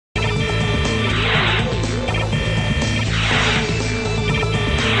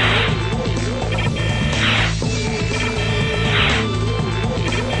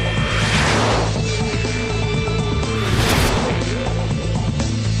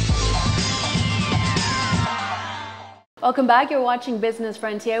Welcome back. You're watching Business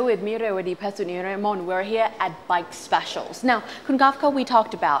Frontier with me, Rewadi Pasuniramon. We're here at Bike Specials. Now, Khun Gafka, we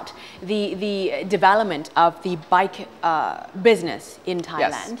talked about the development of the bike business in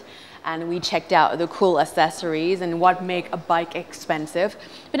Thailand. Yes. And we checked out the cool accessories and what make a bike expensive.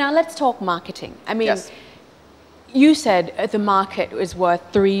 But now let's talk marketing. I mean, yes. You said the market is worth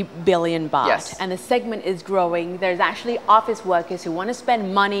 3 billion baht, yes. And the segment is growing. There's actually office workers who want to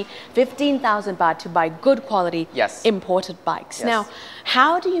spend money, 15,000 baht, to buy good quality, yes. Imported bikes. Yes. Now,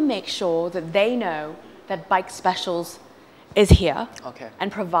 how do you make sure that they know that Bike Specials is here, okay, and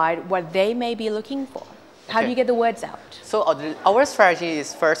provide what they may be looking for? How do you get the words out? So our strategy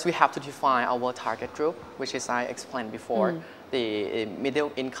is, first we have to define our target group, which is I explained before. The middle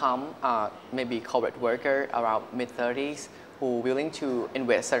income, maybe corporate worker around mid-30s who are willing to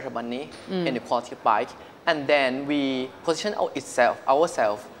invest certain money in the quality of bike. And then we position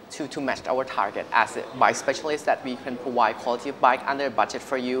ourselves to match our target as a bike specialist, that we can provide quality of bike under budget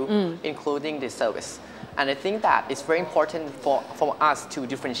for you, including the service. And I think that it's very important for us to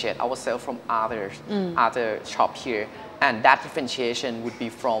differentiate ourselves from other shops here. And that differentiation would be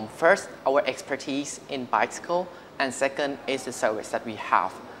from, first, our expertise in bicycle, and second is the service that we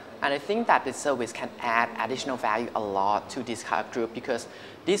have. And I think that the service can add additional value a lot to this kind of group, because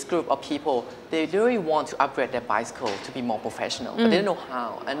this group of people, they really want to upgrade their bicycle to be more professional, but they don't know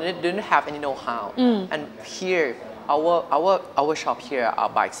how, and they don't have any know-how. And here, our shop here, our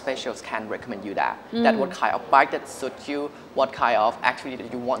Bike Specials, can recommend you that what kind of bike that suits you, what kind of activity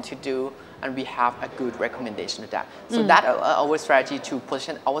that you want to do, and we have a good recommendation of that. So that's our strategy to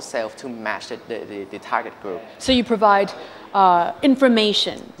position ourselves to match the target group. So you provide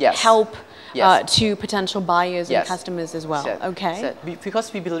information, yes, help, yes, to potential buyers, yes, and customers as well. So, okay. So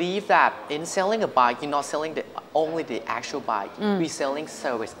because we believe that in selling a bike, you're not selling only the actual bike, we're selling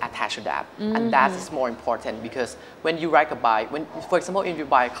service attached to that. And that is more important, because when you ride a bike, for example, if you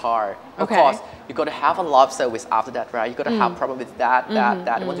buy a car, of course, you got to have a lot of service after that, right? You got to have problem with that,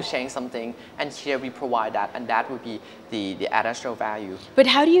 want to change something, and here we provide that, and that would be the additional value. But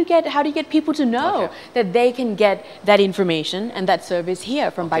how do you get people to know that they can get that information and that service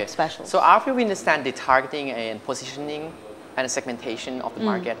here from Bike Specials? So after we understand the targeting and positioning and segmentation of the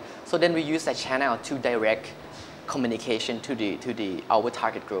market, so then we use that channel to direct communication to our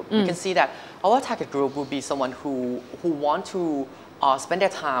target group. You can see that our target group will be someone who want to spend their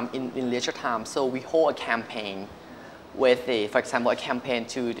time in leisure time. So we hold a campaign with for example, a campaign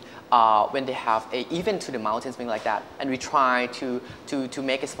to when they have an event to the mountains, things like that, and we try to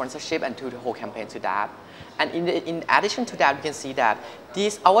make a sponsorship and to the whole campaign to that. And in addition to that, we can see that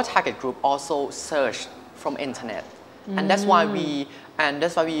our target group also search from internet, and that's why we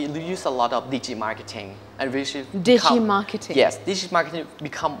use a lot of digital marketing. And digital marketing. Yes, digital marketing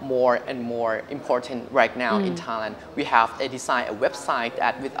become more and more important right now in Thailand. We have designed a website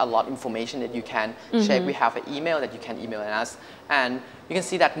with a lot of information that you can check. We have an email that you can email us, and you can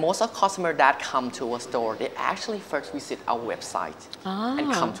see that most of customers that come to our store, they actually first visit our website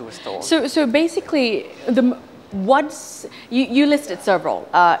and come to a store. So basically, you listed several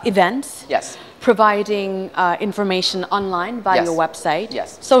events. Yes. Providing information online via your website.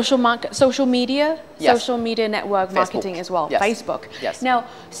 Yes. Social media, yes, social media network Facebook marketing as well. Yes. Facebook. Yes. Now,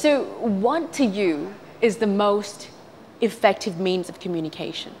 so what to you is the most effective means of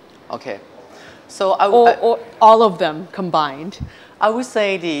communication? Okay. So or all of them combined? I would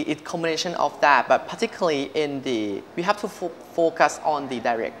say the combination of that, but particularly we have to focus on the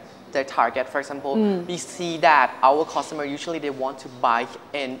target. For example, we see that our customer usually they want to buy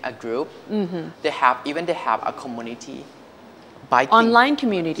in a group. They have a community, biking. Online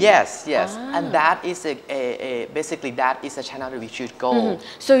community. Yes, yes, and that is basically that is a channel that we should go.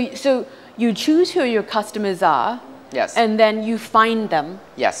 So you choose who your customers are. Yes. And then you find them.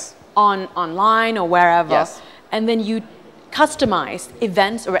 Yes. Online or wherever. Yes. And then you customize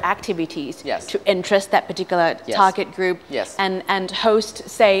events or activities to interest that particular target group, and host,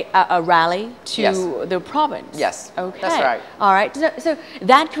 say, a rally to the province. Yes, okay, that's right. All right, so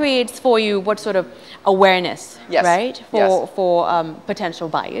that creates for you what sort of awareness, right, for potential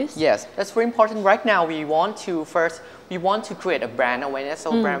buyers? Yes, that's very important. Right now, we want to create a brand awareness,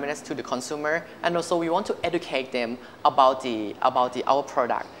 brand awareness to the consumer, and also we want to educate them about our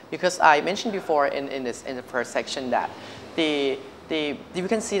product, because I mentioned before in the first section that we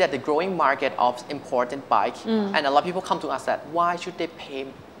can see that the growing market of important bike, and a lot of people come to us that why should they pay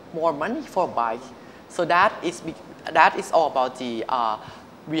more money for a bike? So that is all about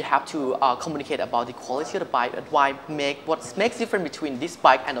we have to communicate about the quality of the bike, and what makes different between this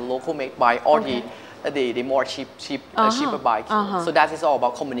bike and the local made bike, or the more cheaper bike. So that is all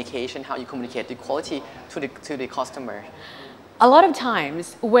about communication, how you communicate the quality to the customer. A lot of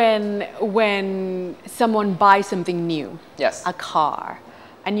times when someone buys something new, Yes. a car,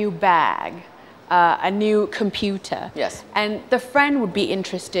 a new bag, a new computer, Yes. and the friend would be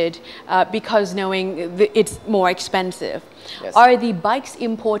interested because knowing it's more expensive. Yes. Are the bikes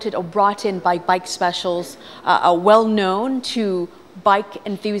imported or brought in by Bike Specials well known to bike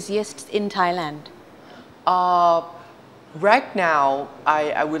enthusiasts in Thailand? Right now,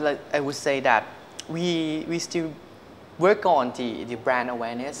 I would say that we still work on the brand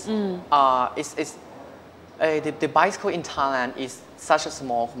awareness. The bicycle in Thailand is such a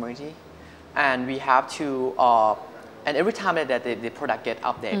small community, and we have to and every time that the product get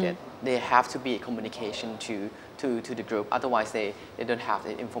updated, there have to be a communication to the group. Otherwise, they don't have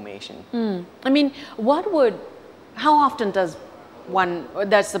the information. I mean, how often does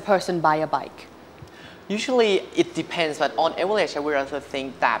the person buy a bike? Usually it depends, but on average, I would rather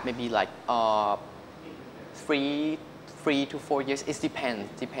think that maybe like 3 to 4 years. It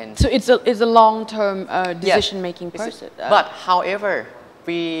depends. So it's a long-term decision-making process. But however,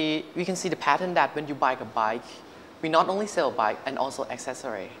 we can see the pattern that when you buy a bike, we not only sell bike and also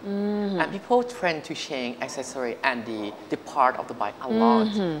accessory. And people tend to change accessory and the part of the bike a lot.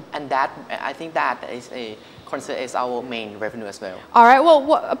 And that, I think that is our main revenue as well. All right.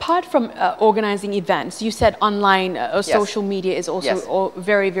 Well, apart from organizing events, you said online or social media is also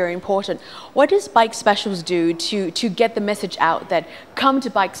very, very important. What does Bike Specials do to get the message out that come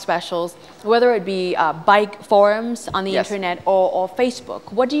to Bike Specials, whether it be bike forums on the internet or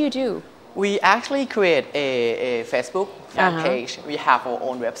Facebook? What do you do? We actually create a Facebook fan page. We have our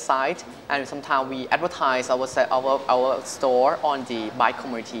own website, and sometimes we advertise our store on the bike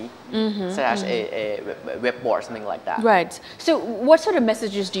community, such as a web board, something like that. Right. So what sort of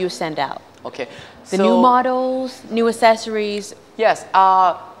messages do you send out? Okay. The new models, new accessories? Yes.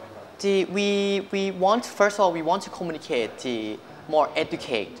 We want, first of all, we want to communicate more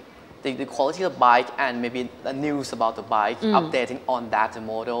educate the quality of the bike and maybe the news about the bike, updating on that, the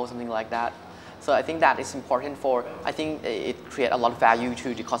model, something like that. So I think that is important I think it creates a lot of value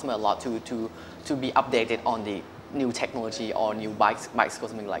to the customer a lot to be updated on the new technology or new bikes or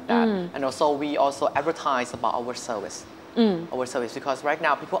something like that. And also we also advertise about our service. Because right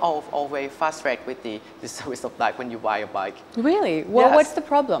now people are always frustrated with the service of bike when you buy a bike. Really? Well, yes. What's the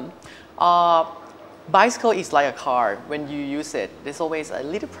problem? Bicycle is like a car. When you use it, there's always a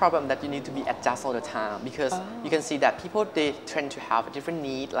little problem that you need to be adjust all the time because you can see that people, they tend to have a different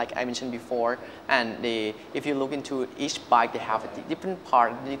need, like I mentioned before, and if you look into each bike, they have a different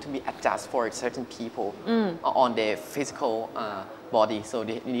part that need to be adjusted for certain people on their physical body, so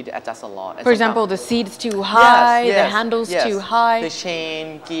they need to adjust a lot. And for example, the seat's too high, the handles too high. The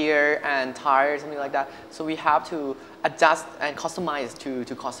chain, gear, and tires, something like that. So we have to adjust and customize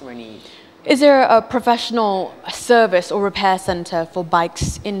to customer needs. Is there a professional service or repair center for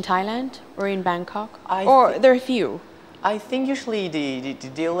bikes in Thailand or in Bangkok? Or there are few? I think usually the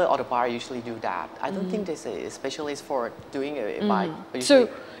dealer or the buyer usually do that. I don't think there's a specialist for doing a bike. So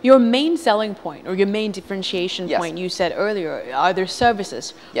your main selling point or your main differentiation point, you said earlier, are there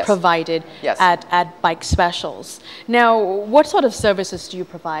services provided at Bike Specials? Now, what sort of services do you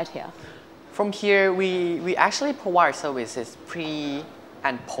provide here? From here, we actually provide services pre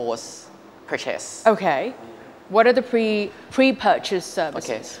and post purchase. Okay. What are the pre-purchase services?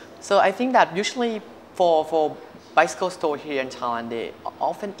 Okay. So I think that usually for bicycle store here in Thailand, they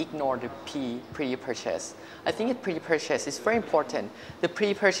often ignore the pre-purchase. I think pre-purchase is very important. The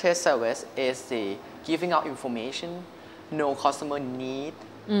pre-purchase service is the giving out information, know customer need,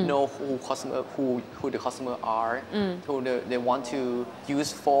 know who the customer are, who they want to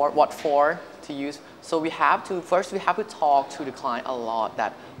use for, what for to use. So we have to talk to the client a lot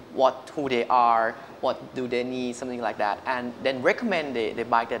that who they are, what do they need, something like that, and then recommend the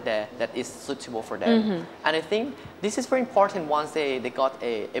bike that is suitable for them. And I think this is very important once they got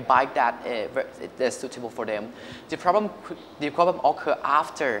a bike that's suitable for them. The problem occur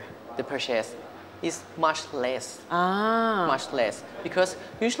after the purchase is much less. Much less. Because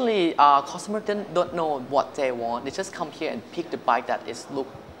usually customers don't know what they want. They just come here and pick the bike that is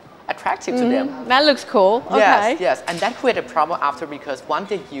attractive to them. That looks cool. Okay. Yes, and that created a problem after because once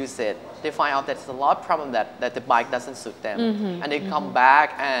they use it, they find out that there's a lot of problem that the bike doesn't suit them. And they come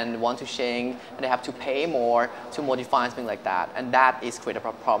back and want to change, and they have to pay more to modify something like that. And that is create a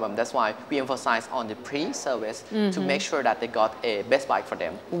problem. That's why we emphasize on the pre-service to make sure that they got a best bike for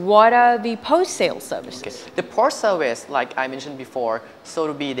them. What are the post-sale services? Okay. The post-service, like I mentioned before, so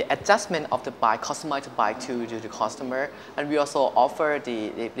to be the adjustment of the bike, customize the bike to the customer. And we also offer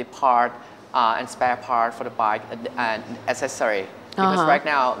the part and spare part for the bike and accessory. Because right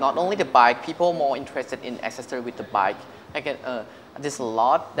now, not only the bike, people more interested in accessory with the bike. Again, there's a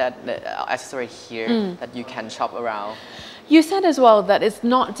lot that accessory here that you can shop around. You said as well that it's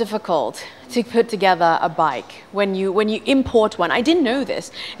not difficult to put together a bike when you import one. I didn't know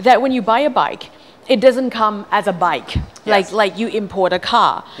this, that when you buy a bike, it doesn't come as a bike, Yes. like you import a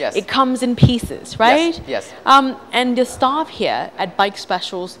car. Yes. It comes in pieces, right? Yes. And the staff here at Bike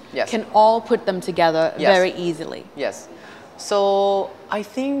Specials Yes. can all put them together Yes. very easily. Yes. So I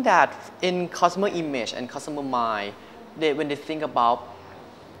think that in customer image and customer mind, when they think about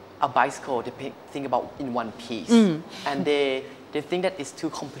a bicycle, they think about in one piece. And they think that it's too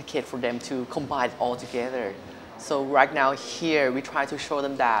complicated for them to combine it all together. So right now here, we try to show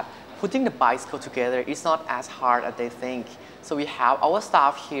them that putting the bicycle together is not as hard as they think. So we have our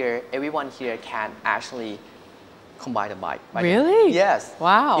staff here, everyone here can actually combine the bike. Really? Yes.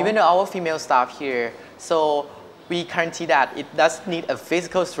 Wow. Even our female staff here. So we guarantee that it does need a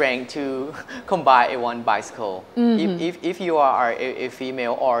physical strength to combine a one bicycle. If you are a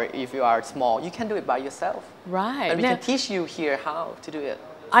female or if you are small, you can do it by yourself. Right. And we Now, can teach you here how to do it.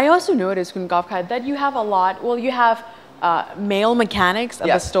 I also noticed, Kun Gavkar, that you have a lot, well, you have male mechanics at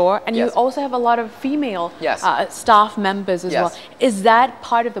the Yes. store, and you Yes. also have a lot of female Yes. staff members as Yes. well. Is that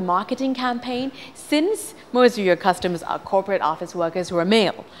part of the marketing campaign? Since most of your customers are corporate office workers who are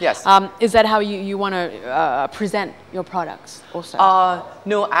male, Yes. Is that how you want to present your products also?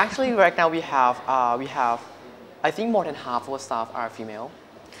 No, actually right now we have, I think more than half of our staff are female.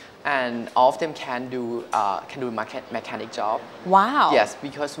 And all of them can do mechanic job. Wow. Yes,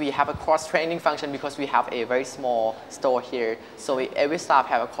 because we have a cross training function because we have a very small store here. So every staff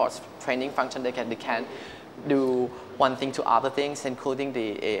have a cross training function. They can do one thing to other things, including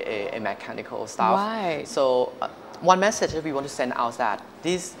a mechanical stuff. Right. So one message that we want to send out is that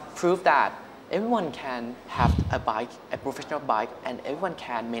this proves that everyone can have a bike, a professional bike, and everyone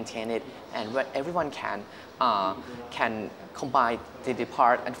can maintain it, and everyone can combine the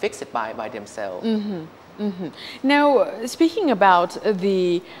part and fix it by themselves. Now, speaking about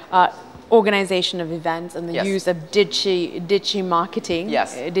the organization of events and the Yes. use of digi marketing,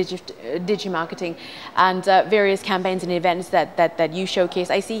 Yes. digi marketing, and various campaigns and events that you showcase.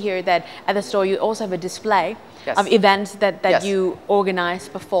 I see here that at the store you also have a display Yes. of events that Yes. you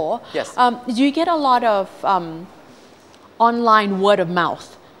organized before. Yes. Do you get a lot of online word of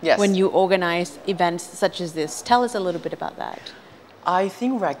mouth Yes. when you organize events such as this? Tell us a little bit about that. I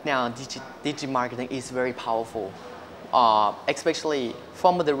think right now digital marketing is very powerful. Especially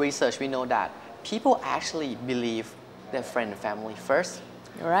from the research, we know that people actually believe their friend and family first.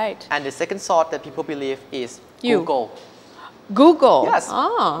 All right. And the second source that people believe is You. Google. Google. Yes.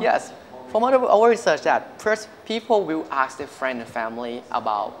 Ah. Yes. From our research that first people will ask their friend and family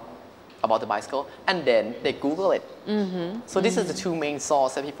about the bicycle and then they Google it. So this is the two main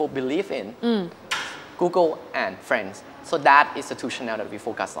sources that people believe in. Google and friends. So that is the two channels that we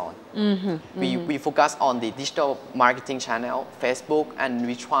focus on. We focus on the digital marketing channel, Facebook, and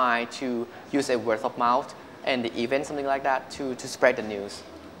we try to use a word of mouth and the event, something like that, to spread the news.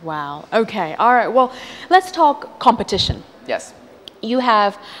 Wow. Okay. All right. Well, let's talk competition. Yes. You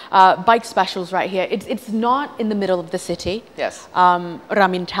have bike specials right here. It's not in the middle of the city. Yes.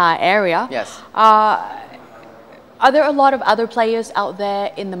 Raminta area. Yes. Are there a lot of other players out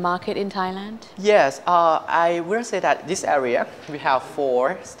there in the market in Thailand? Yes, I will say that this area, we have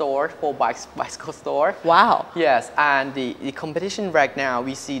four bicycle stores. Wow. Yes, and the competition right now,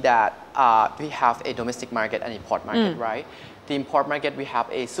 we see that we have a domestic market and import market, right? The import market, we have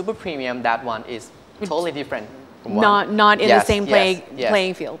a super premium. That one is totally different from one. Not in the Yes, same yes, yes.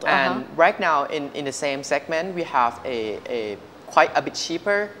 playing field. And right now, in the same segment, we have a quite a bit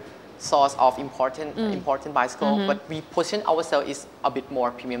cheaper source of important bicycle, but we position ourselves is a bit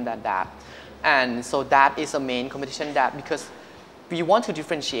more premium than that. And so that is a main competition that because we want to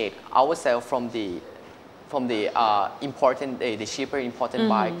differentiate ourselves from the important, the cheaper important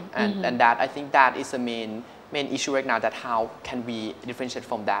bike, and that I think that is the main issue right now. That how can we differentiate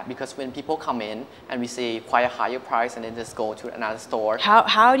from that? Because when people come in and we see quite a higher price and then just go to another store.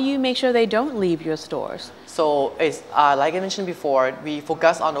 How do you make sure they don't leave your stores? So it's like I mentioned before, we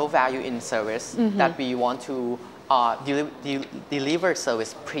focus on our value in service that we want to deliver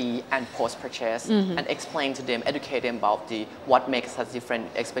service pre and post purchase and explain to them, educate them about what makes us different,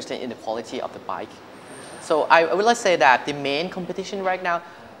 especially in the quality of the bike. So I would like to say that the main competition right now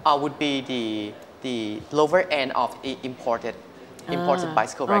would be the lower end of imported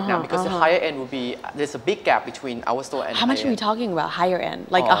bicycle right now, because the higher end would be, there's a big gap between our store and How much are we talking about higher end?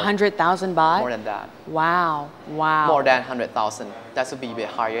 Like 100,000 baht? More than that. Wow. Wow. More than 100,000. That would be the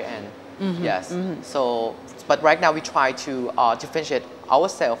higher end. Yes. So, but right now we try to differentiate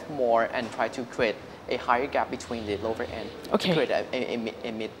ourselves more and try to create a higher gap between the lower end Okay. to create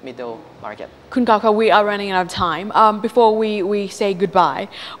a middle market. Kun Gafka, we are running out of time. Before we say goodbye,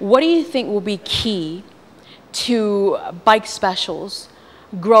 what do you think will be key to bike specials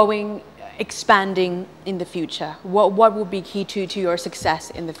growing, expanding in the future? What will be key to your success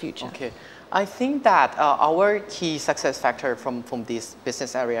in the future? Okay, I think that our key success factor from these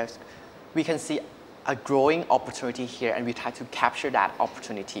business areas, we can see a growing opportunity here, and we try to capture that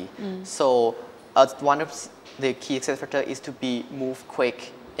opportunity. So one of the key success factor is to move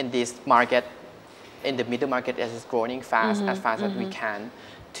quick in this market, in the middle market as it's growing fast, as fast as we can,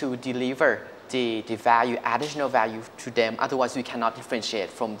 to deliver the value, additional value to them. Otherwise, we cannot differentiate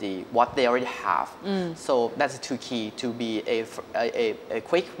from what they already have. So that's the two key, to be a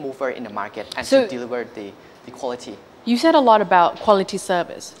quick mover in the market and to deliver the quality. You said a lot about quality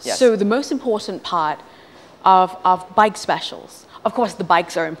service. Yes. So the most important part of bike specials, of course, the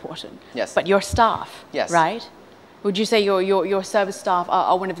bikes are important. Yes. But your staff, yes. right? Would you say your service staff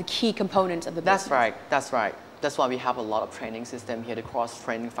are one of the key components of the business? That's right. That's right. That's why we have a lot of training system here, the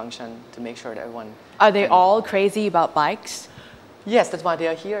cross-training function, to make sure that everyone... Are they all crazy about bikes? Yes, that's why they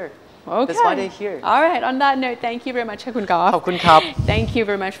are here. Okay. That's why they're here. All right. On that note, thank you very much, Kun Gaf. ขอบคุณครับ Thank you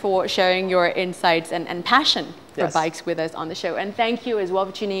very much for sharing your insights and passion for Yes. bikes with us on the show. And thank you as well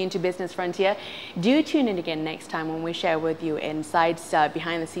for tuning into Business Frontier. Do tune in again next time when we share with you insights,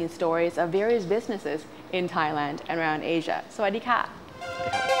 behind-the-scenes stories of various businesses in Thailand and around Asia. สวัสดีค่ะ